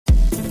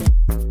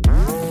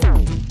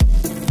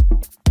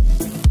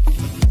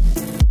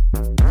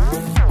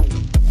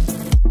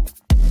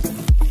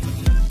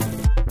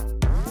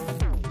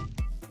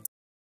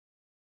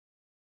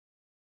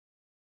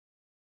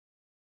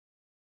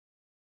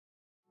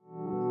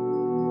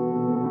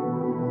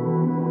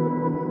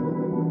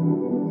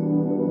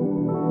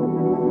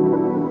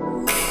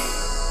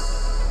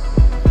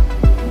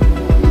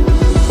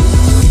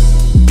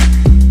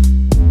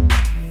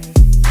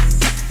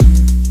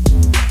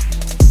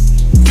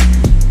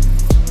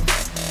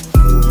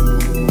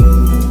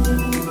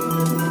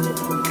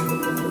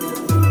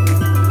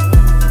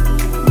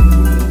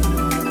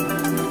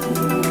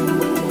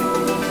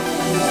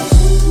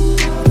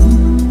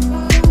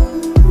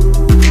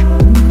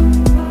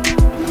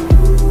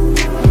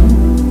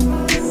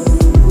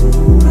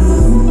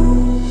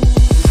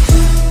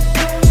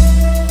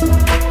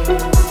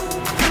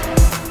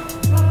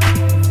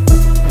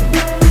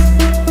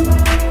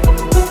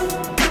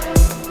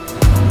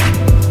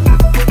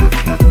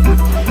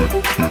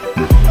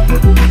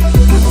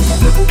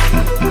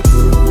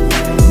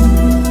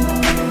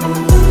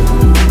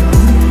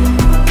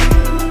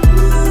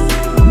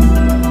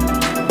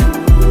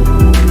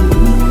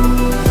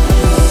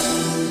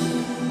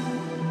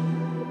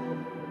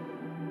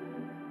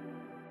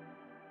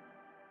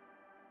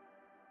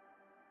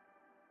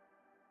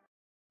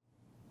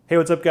Hey,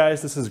 what's up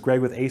guys? This is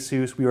Greg with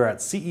ASUS. We are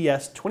at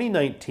CES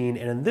 2019,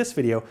 and in this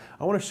video,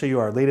 I want to show you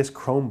our latest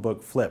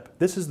Chromebook Flip.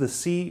 This is the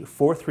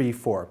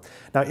C434.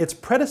 Now, its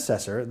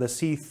predecessor, the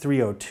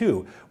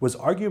C302, was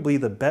arguably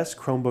the best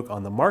Chromebook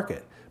on the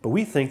market, but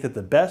we think that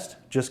the best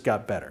just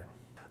got better.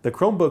 The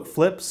Chromebook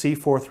Flip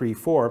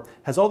C434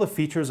 has all the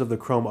features of the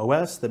Chrome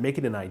OS that make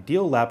it an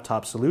ideal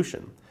laptop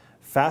solution.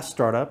 Fast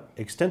startup,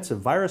 extensive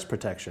virus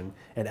protection,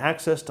 and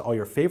access to all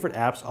your favorite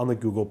apps on the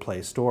Google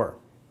Play Store.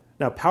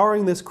 Now,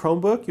 powering this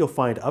Chromebook, you'll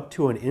find up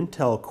to an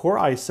Intel Core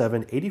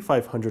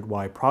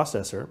i7-8500Y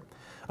processor,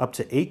 up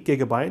to 8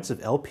 GB of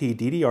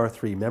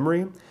LPDDR3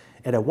 memory,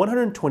 and a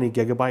 120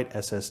 GB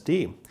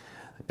SSD.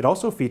 It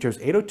also features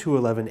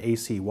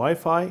 802.11ac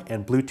Wi-Fi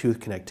and Bluetooth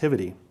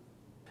connectivity.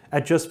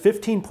 At just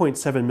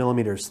 15.7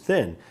 millimeters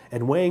thin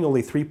and weighing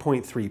only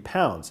 3.3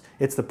 pounds,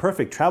 it's the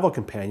perfect travel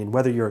companion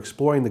whether you're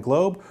exploring the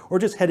globe or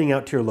just heading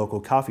out to your local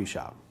coffee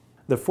shop.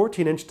 The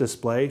 14-inch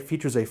display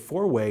features a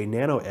 4-way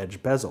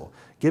nano-edge bezel,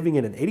 giving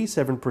it an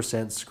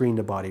 87%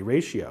 screen-to-body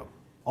ratio.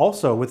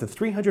 Also, with a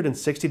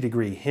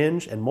 360-degree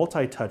hinge and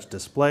multi-touch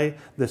display,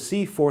 the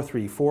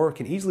C434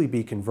 can easily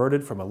be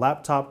converted from a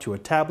laptop to a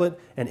tablet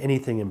and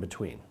anything in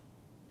between.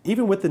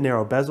 Even with the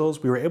narrow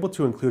bezels, we were able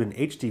to include an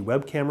HD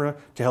web camera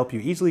to help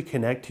you easily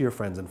connect to your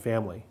friends and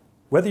family.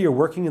 Whether you're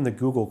working in the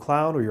Google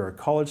Cloud or you're a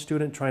college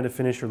student trying to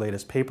finish your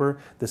latest paper,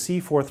 the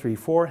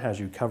C434 has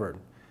you covered.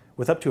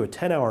 With up to a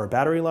 10-hour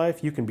battery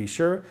life, you can be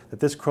sure that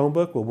this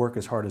Chromebook will work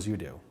as hard as you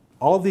do.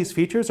 All of these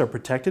features are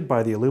protected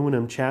by the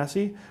aluminum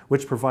chassis,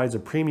 which provides a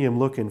premium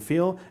look and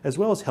feel, as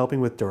well as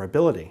helping with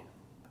durability.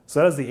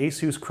 So that is the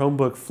ASUS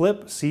Chromebook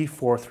Flip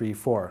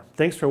C434.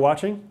 Thanks for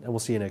watching, and we'll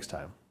see you next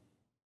time.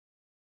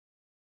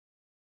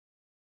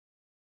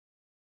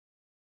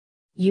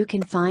 You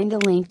can find the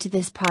link to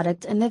this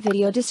product in the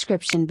video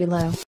description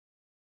below.